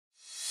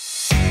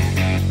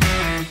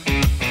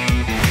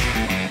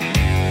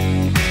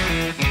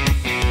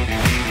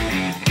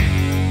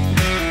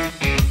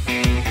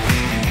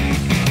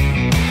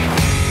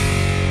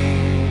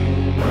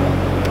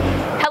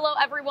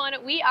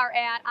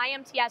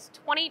IMTS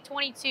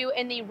 2022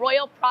 in the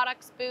Royal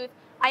Products booth.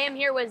 I am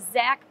here with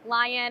Zach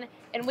Lyon,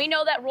 and we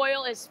know that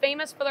Royal is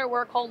famous for their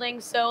work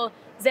holdings. So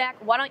Zach,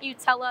 why don't you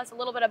tell us a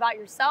little bit about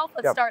yourself?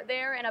 Let's start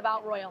there, and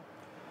about Royal.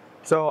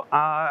 So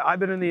I've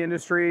been in the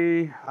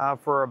industry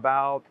for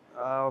about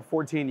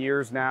 14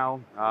 years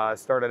now.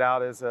 Started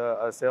out as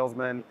a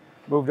salesman,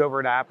 moved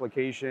over to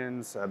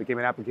applications, became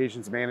an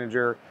applications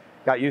manager,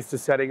 got used to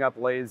setting up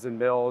lathes and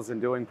mills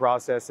and doing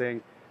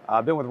processing.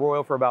 I've been with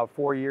Royal for about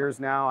 4 years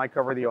now. I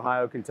cover the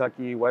Ohio,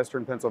 Kentucky,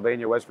 Western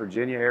Pennsylvania, West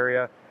Virginia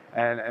area.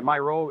 And my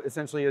role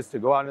essentially is to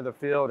go out into the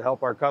field,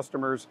 help our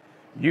customers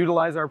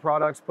utilize our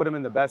products, put them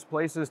in the best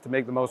places to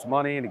make the most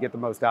money and to get the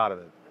most out of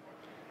it.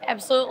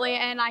 Absolutely,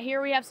 and I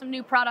hear we have some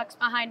new products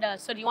behind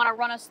us. So do you want to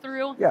run us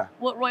through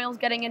what Royal's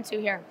getting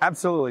into here?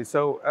 Absolutely.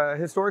 So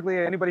historically,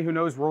 anybody who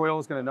knows Royal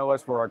is going to know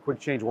us for our quick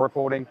change work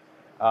holding,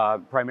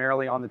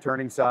 primarily on the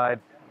turning side.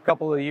 A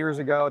couple of years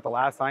ago at the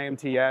last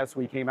IMTS,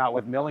 we came out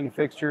with milling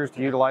fixtures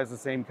to utilize the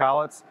same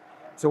collets.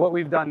 So what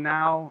we've done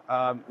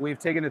now, we've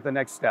taken it the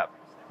next step.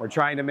 We're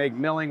trying to make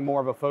milling more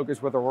of a focus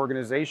with our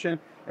organization,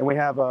 and we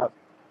have a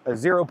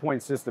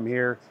 0-point system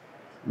here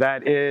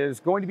that is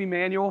going to be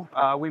manual.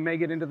 We may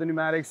get into the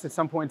pneumatics at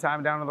some point in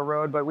time down the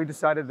road, but we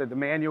decided that the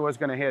manual is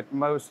going to hit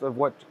most of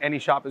what any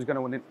shop is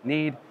going to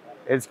need.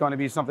 It's going to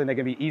be something that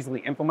can be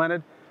easily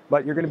implemented,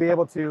 but you're going to be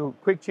able to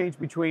quick change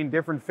between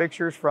different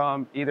fixtures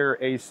from either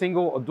a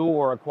single, a dual,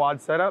 or a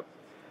quad setup.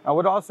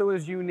 What also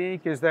is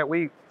unique is that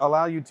we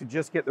allow you to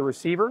just get the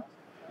receiver.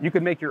 You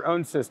can make your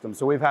own system.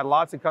 So we've had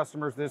lots of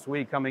customers this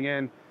week coming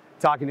in,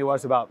 talking to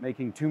us about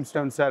making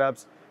tombstone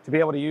setups, to be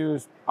able to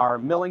use our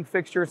milling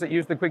fixtures that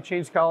use the quick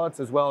change collets,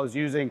 as well as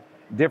using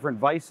different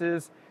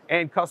vices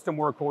and custom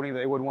work holding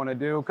that they would want to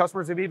do.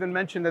 Customers have even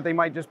mentioned that they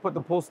might just put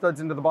the pull studs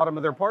into the bottom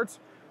of their parts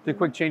to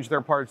quick change their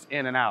parts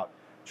in and out.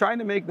 Trying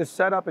to make the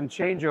setup and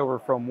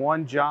changeover from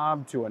one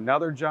job to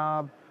another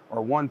job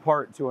or one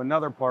part to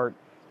another part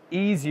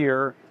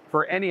easier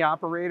for any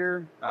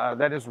operator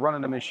that is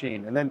running a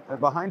machine. And then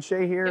behind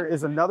Shay here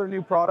is another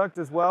new product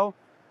as well.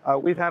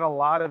 We've had a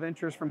lot of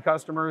interest from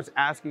customers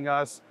asking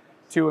us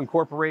to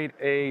incorporate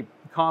a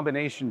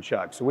combination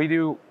chuck. So we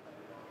do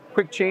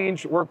quick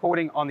change work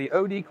holding on the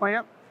OD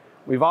clamp.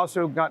 We've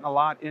also gotten a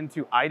lot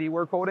into ID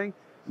work holding.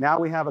 Now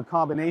we have a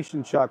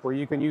combination chuck where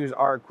you can use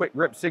our Quick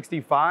Grip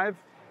 65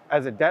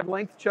 as a dead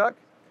length chuck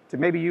to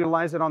maybe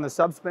utilize it on the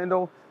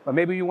sub-spindle, but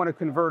maybe you want to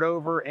convert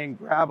over and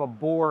grab a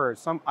bore or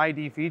some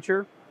ID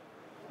feature.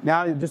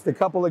 Now just a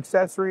couple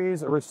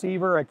accessories, a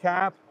receiver, a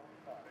cap.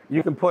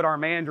 You can put our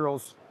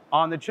mandrels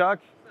on the chuck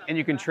and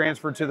you can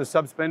transfer to the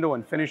sub-spindle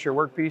and finish your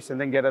workpiece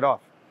and then get it off.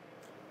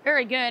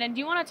 Very good. And do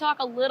you want to talk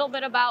a little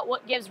bit about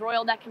what gives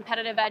Royal that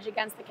competitive edge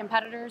against the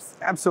competitors?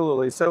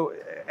 Absolutely. So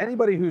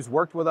anybody who's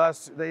worked with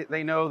us,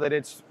 they know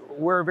that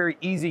we're a very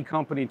easy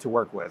company to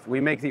work with.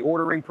 We make the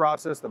ordering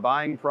process, the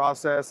buying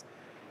process,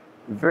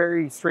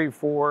 very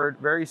straightforward,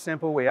 very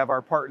simple. We have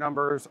our part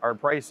numbers, our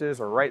prices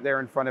are right there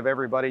in front of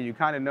everybody. You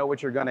kind of know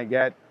what you're going to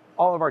get.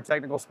 All of our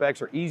technical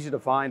specs are easy to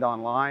find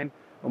online.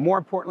 But more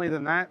importantly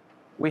than that,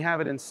 we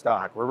have it in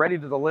stock. We're ready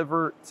to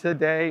deliver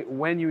today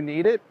when you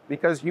need it,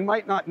 because you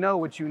might not know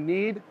what you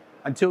need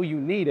until you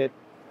need it.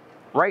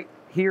 Right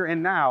here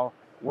and now,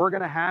 we're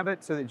going to have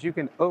it so that you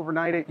can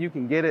overnight it, you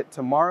can get it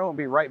tomorrow and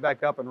be right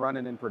back up and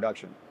running in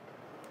production.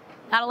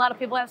 Not a lot of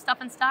people have stuff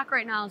in stock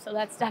right now, so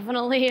that's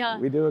definitely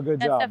we do a good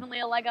job. That's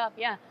definitely a leg up,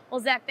 yeah. Well,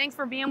 Zach, thanks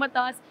for being with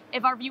us.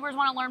 If our viewers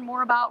want to learn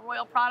more about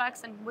Royal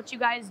Products and what you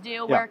guys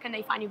do, where can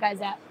they find you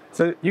guys at?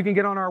 So you can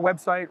get on our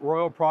website,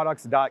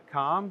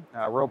 royalproducts.com,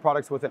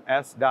 royalproducts with an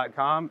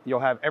S.com.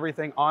 You'll have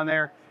everything on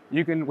there.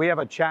 We have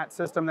a chat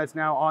system that's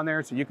now on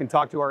there, so you can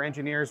talk to our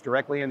engineers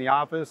directly in the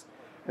office.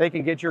 They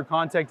can get your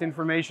contact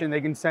information.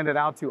 They can send it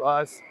out to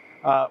us.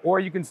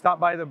 Or you can stop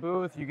by the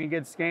booth. You can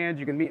get scanned.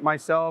 You can meet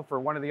myself or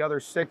one of the other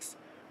 6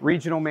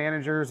 regional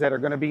managers that are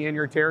going to be in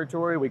your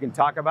territory. We can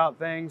talk about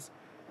things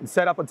and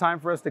set up a time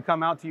for us to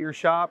come out to your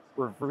shop,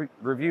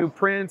 review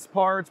prints,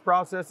 parts,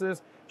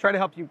 processes, try to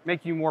help you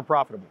make you more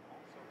profitable.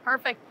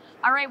 Perfect.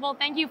 All right. Well,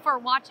 thank you for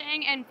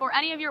watching. And for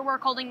any of your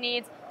work holding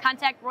needs,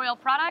 contact Royal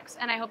Products.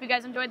 And I hope you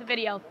guys enjoyed the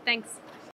video. Thanks.